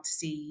I'd like to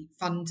see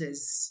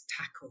funders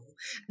tackle,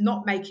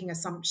 not making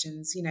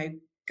assumptions,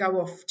 go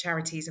off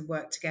charities and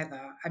work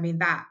together. I mean,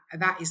 that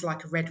is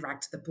like a red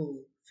rag to the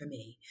bull for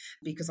me,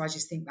 because I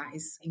just think that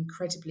is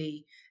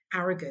incredibly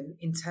arrogant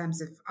in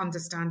terms of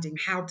understanding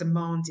how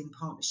demanding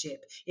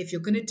partnership, if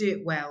you're going to do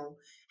it well,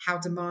 how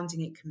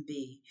demanding it can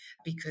be,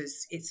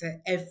 because it's a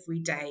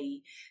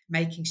everyday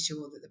making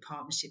sure that the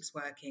partnership's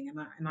working.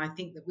 And I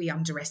think that we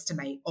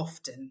underestimate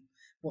often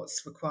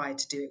what's required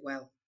to do it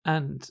well.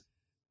 And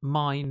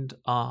Mind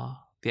are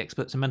the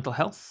experts in mental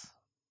health.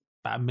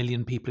 about 1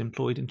 million people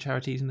employed in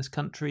charities in this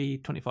country,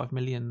 25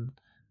 million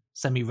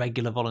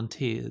semi-regular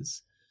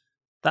volunteers.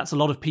 That's a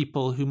lot of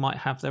people who might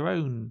have their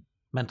own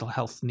mental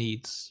health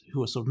needs,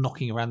 who are sort of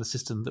knocking around the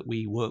system that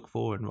we work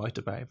for and write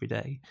about every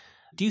day.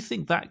 Do you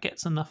think that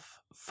gets enough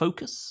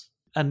focus?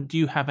 And do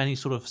you have any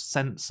sort of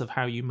sense of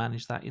how you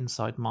manage that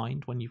inside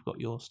mind when you've got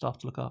your staff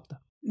to look after?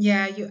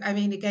 Yeah,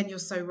 again, you're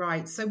so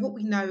right. So what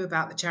we know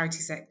about the charity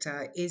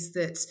sector is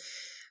that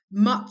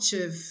much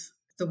of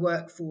the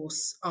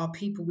workforce are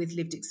people with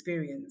lived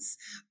experience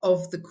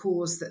of the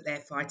cause that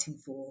they're fighting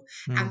for.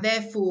 And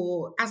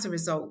therefore, as a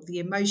result, the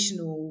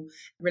emotional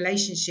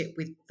relationship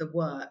with the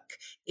work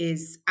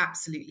is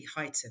absolutely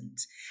heightened.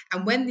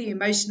 And when the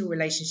emotional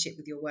relationship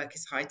with your work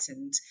is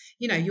heightened,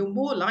 you're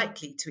more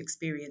likely to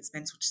experience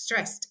mental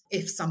distress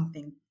if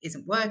something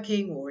isn't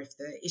working or if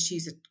the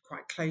issues are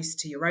quite close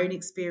to your own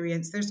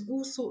experience. There's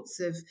all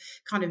sorts of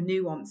kind of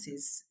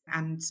nuances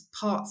and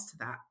parts to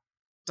that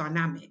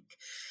dynamic.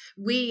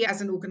 We as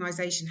an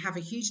organisation have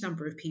a huge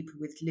number of people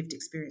with lived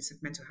experience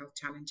of mental health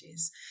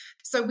challenges.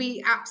 So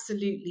we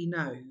absolutely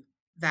know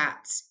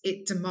that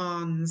it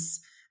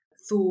demands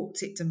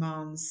thought, it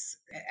demands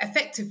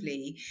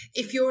effectively,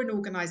 if you're an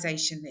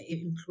organisation that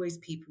employs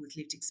people with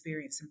lived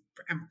experience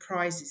and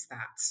prizes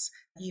that,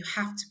 you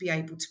have to be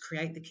able to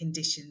create the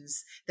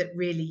conditions that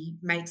really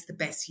makes the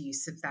best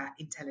use of that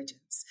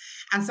intelligence.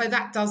 And so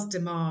that does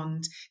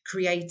demand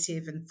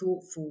creative and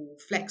thoughtful,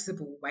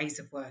 flexible ways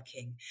of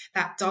working.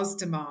 That does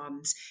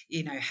demand,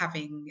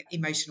 having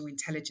emotional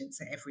intelligence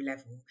at every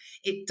level.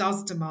 It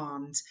does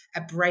demand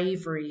a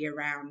bravery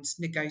around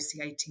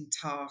negotiating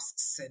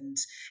tasks and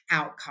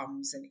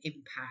outcomes and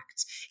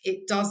impact.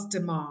 It does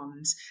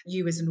demand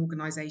you as an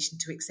organisation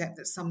to accept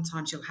that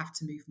sometimes you'll have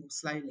to move more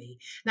slowly.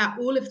 Now,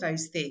 all of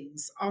those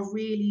things are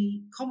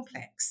really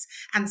complex,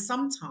 and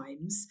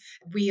sometimes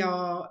we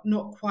are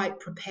not quite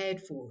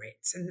prepared for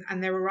it.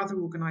 And there are other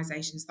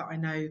organisations that I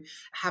know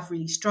have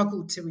really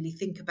struggled to really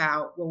think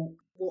about, well,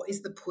 what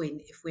is the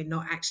point if we're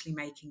not actually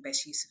making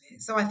best use of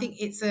it? So I think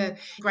it's a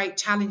great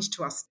challenge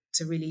to us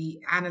to really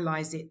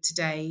analyse it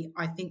today.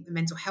 I think the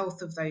mental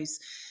health of those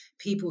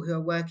people who are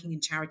working in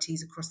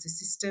charities across the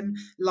system,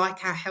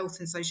 like our health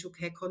and social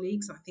care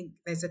colleagues, I think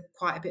there's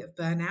quite a bit of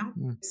burnout.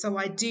 So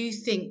I do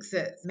think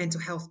that mental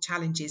health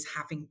challenges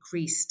have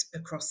increased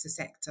across the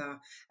sector,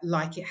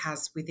 like it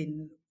has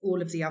within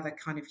all of the other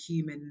kind of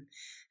human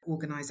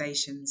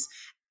organisations.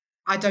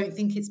 I don't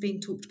think it's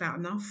being talked about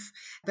enough,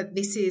 but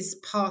this is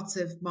part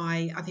of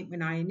I think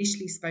when I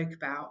initially spoke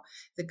about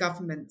the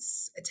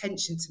government's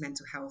attention to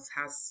mental health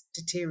has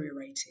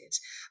deteriorated,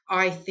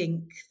 I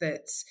think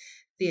that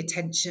the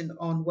attention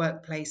on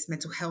workplace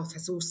mental health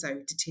has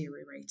also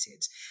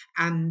deteriorated.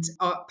 And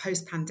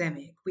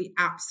post-pandemic, we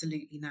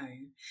absolutely know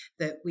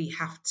that we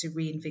have to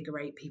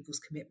reinvigorate people's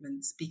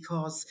commitments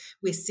because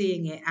we're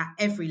seeing it at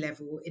every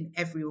level in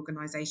every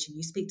organisation.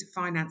 You speak to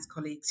finance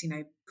colleagues,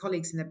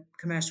 colleagues in the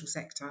commercial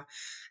sector,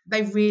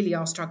 they really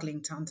are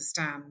struggling to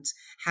understand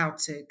how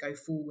to go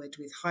forward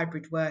with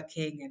hybrid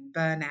working and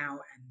burnout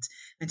and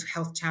mental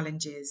health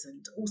challenges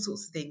and all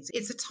sorts of things.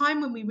 It's a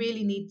time when we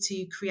really need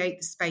to create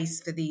the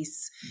space for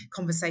these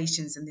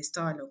conversations and this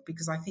dialogue,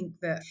 because I think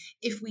that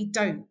if we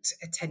don't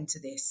attend to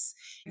this,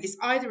 it's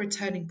either a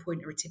turning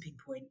point or a tipping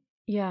point.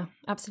 Yeah,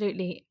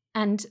 absolutely.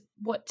 And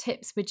what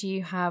tips would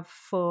you have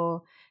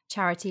for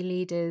charity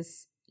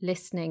leaders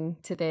listening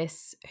to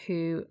this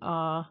who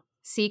are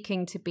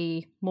seeking to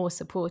be more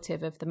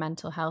supportive of the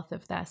mental health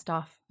of their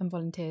staff and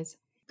volunteers?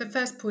 The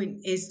first point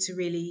is to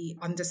really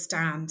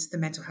understand the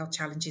mental health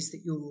challenges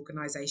that your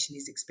organisation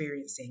is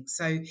experiencing.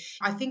 So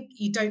I think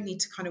you don't need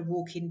to kind of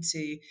walk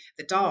into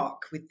the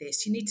dark with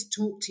this. You need to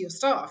talk to your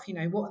staff.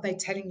 What are they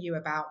telling you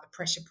about the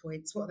pressure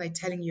points? What are they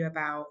telling you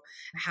about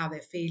how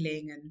they're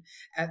feeling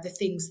and the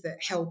things that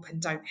help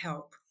and don't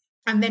help?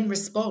 And then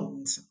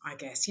respond, I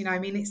guess.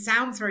 It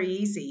sounds very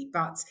easy,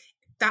 but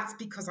that's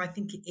because I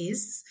think it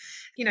is.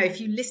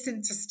 If you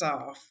listen to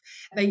staff,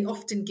 they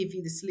often give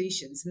you the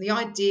solutions. And the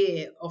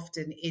idea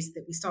often is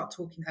that we start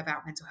talking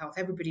about mental health.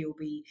 Everybody will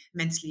be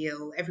mentally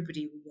ill.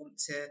 Everybody will want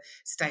to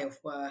stay off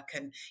work.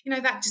 And,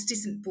 that just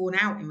isn't borne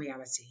out in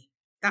reality.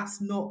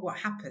 That's not what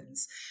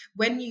happens.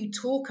 When you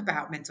talk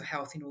about mental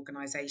health in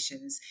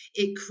organisations,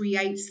 it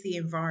creates the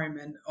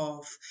environment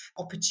of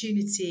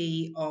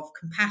opportunity, of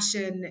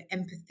compassion,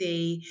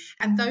 empathy,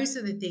 and those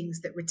are the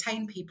things that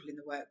retain people in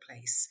the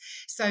workplace.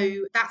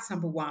 So that's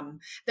number one.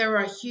 There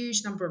are a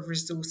huge number of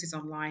resources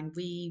online.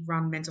 We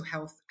run mental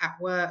health at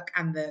work,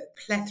 and the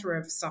plethora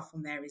of stuff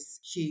on there is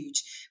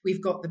huge.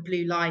 We've got the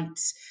blue light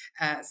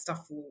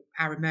stuff for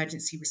our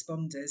emergency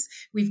responders.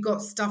 We've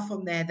got stuff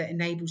on there that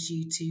enables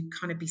you to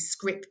kind of be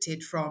scripted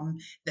from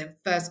the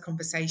first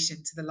conversation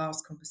to the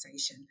last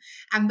conversation.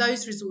 And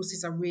those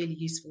resources are really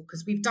useful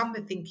because we've done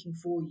the thinking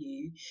for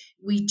you.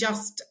 We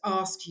just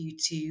ask you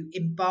to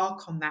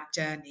embark on that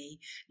journey,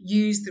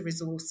 use the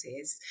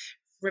resources.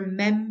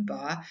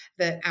 Remember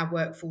that our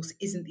workforce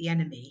isn't the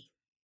enemy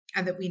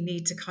and that we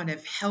need to kind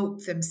of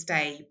help them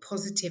stay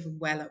positive and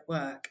well at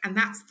work. And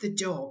that's the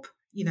job.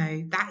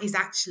 That is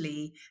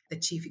actually the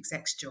chief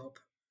exec's job.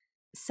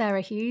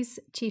 Sarah Hughes,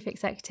 Chief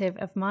Executive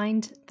of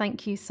Mind,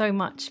 thank you so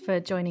much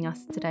for joining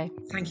us today.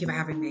 Thank you for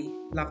having me.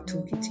 Love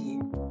talking to you.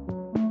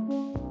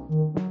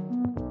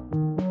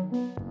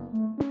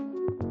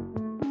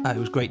 It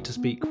was great to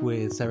speak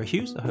with Sarah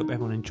Hughes. I hope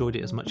everyone enjoyed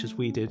it as much as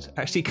we did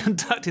actually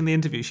conducting the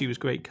interview. She was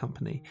great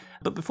company.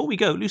 But before we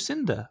go,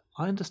 Lucinda,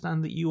 I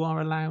understand that you are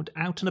allowed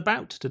out and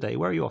about today.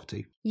 Where are you off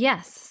to?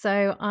 Yes,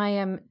 so I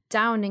am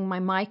downing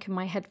my mic and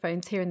my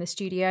headphones here in the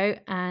studio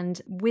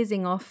and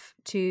whizzing off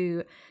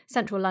to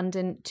central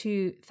London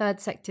to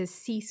Third Sector's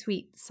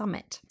C-Suite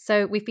Summit.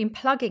 So we've been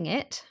plugging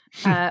it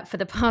for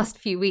the past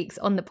few weeks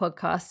on the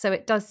podcast, so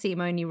it does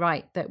seem only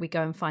right that we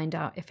go and find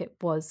out if it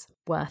was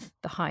worth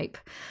the hype.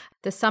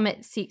 The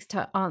summit seeks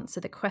to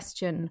answer the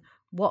question,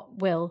 what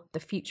will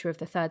the future of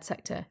the third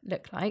sector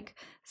look like?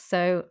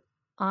 So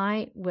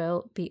I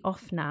will be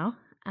off now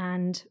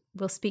and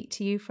we'll speak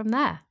to you from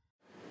there.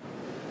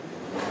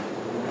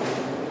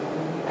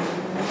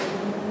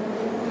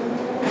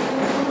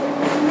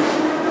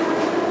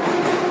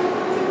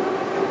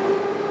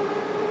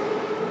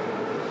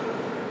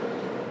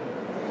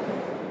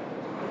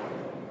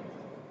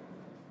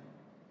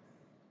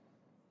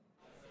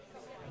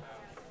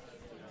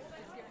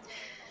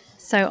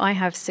 So I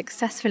have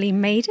successfully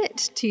made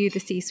it to the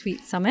C-Suite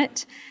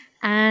Summit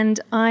and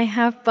I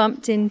have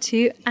bumped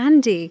into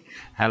Andy.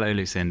 Hello,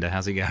 Lucinda.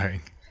 How's it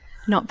going?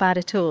 Not bad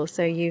at all.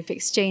 So you've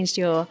exchanged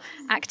your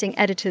acting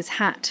editor's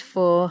hat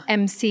for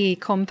MC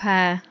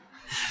compere.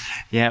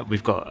 Yeah,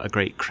 we've got a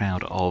great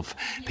crowd of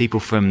people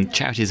from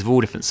charities of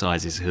all different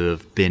sizes who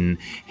have been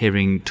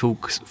hearing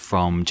talks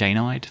from Jane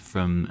Ide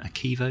from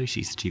Akivo.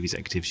 She's the chief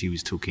executive. She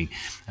was talking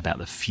about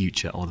the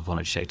future of the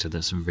voluntary sector.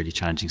 There's some really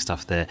challenging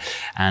stuff there.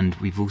 And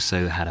we've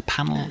also had a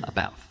panel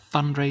about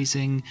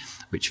fundraising,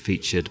 which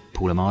featured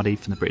Paul Amardi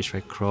from the British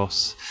Red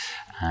Cross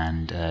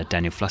and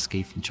Daniel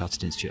Flusky from the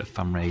Chartered Institute of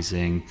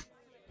Fundraising.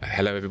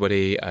 Hello,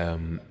 everybody.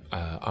 I'm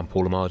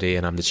Paul Amardi,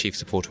 and I'm the Chief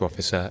Supporter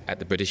Officer at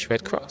the British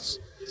Red Cross.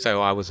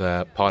 So I was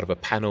a part of a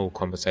panel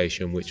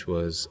conversation which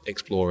was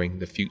exploring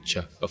the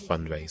future of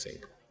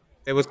fundraising.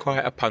 There was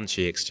quite a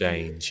punchy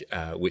exchange,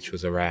 which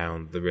was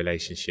around the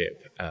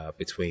relationship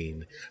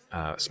between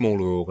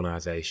smaller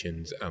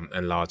organisations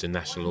and larger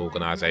national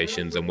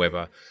organisations, and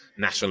whether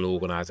national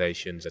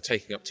organisations are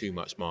taking up too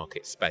much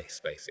market space,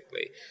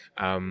 basically.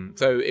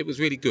 So it was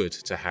really good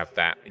to have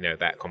that,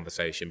 that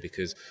conversation,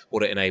 because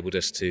what it enabled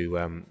us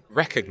to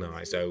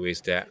recognise, though, is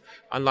that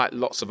unlike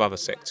lots of other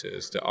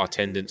sectors, that our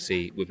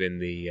tendency within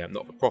the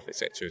not-for-profit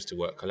sector is to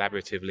work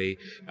collaboratively,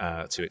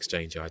 to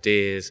exchange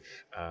ideas,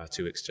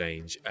 to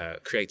exchange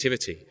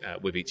creativity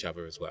with each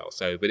other as well.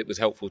 But it was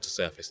helpful to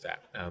surface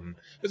that.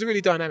 It was a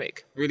really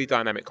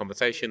dynamic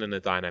conversation and a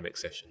dynamic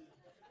session.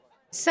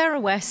 Sarah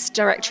West,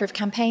 Director of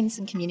Campaigns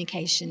and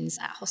Communications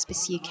at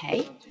Hospice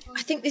UK.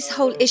 I think this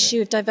whole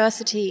issue of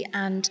diversity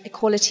and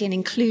equality and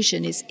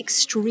inclusion is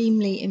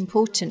extremely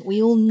important.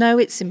 We all know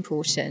it's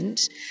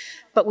important,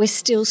 but we're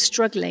still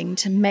struggling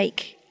to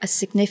make a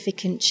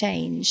significant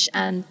change.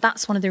 And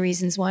that's one of the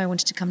reasons why I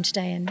wanted to come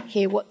today and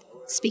hear what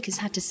speakers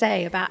had to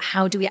say about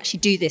how do we actually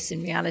do this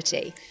in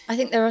reality. I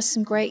think there are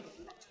some great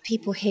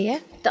people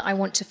here that I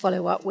want to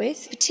follow up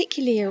with,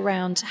 particularly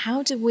around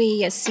how do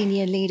we as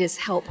senior leaders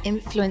help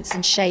influence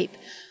and shape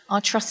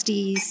our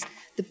trustees,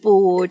 the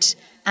board,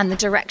 and the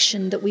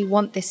direction that we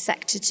want this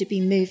sector to be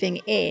moving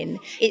in.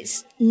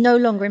 It's no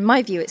longer, in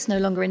my view, it's no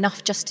longer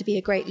enough just to be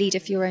a great leader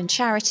for your own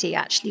charity.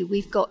 Actually,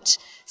 we've got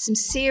some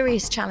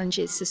serious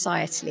challenges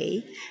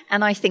societally,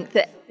 and I think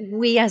that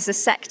we as a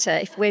sector,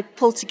 if we're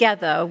pulled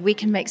together, we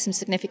can make some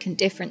significant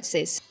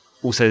differences.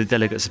 Also, the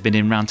delegates have been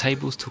in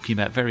roundtables talking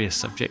about various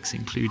subjects,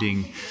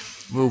 including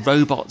will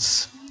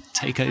robots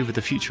take over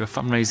the future of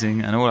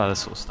fundraising and all other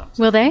sorts of stuff.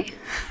 Will they?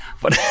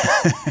 But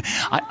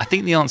I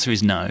think the answer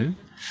is no,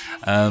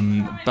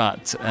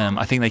 but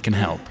I think they can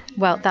help.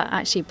 Well, that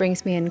actually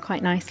brings me in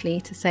quite nicely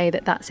to say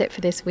that that's it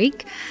for this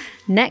week.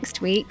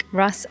 Next week,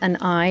 Russ and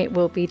I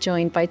will be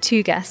joined by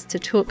two guests to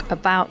talk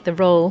about the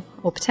role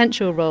or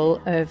potential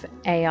role of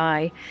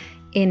AI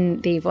in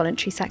the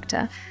voluntary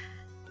sector.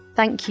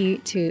 Thank you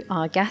to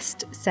our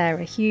guest,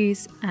 Sarah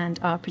Hughes, and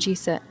our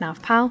producer,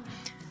 Nav Pal.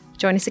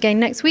 Join us again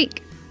next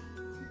week.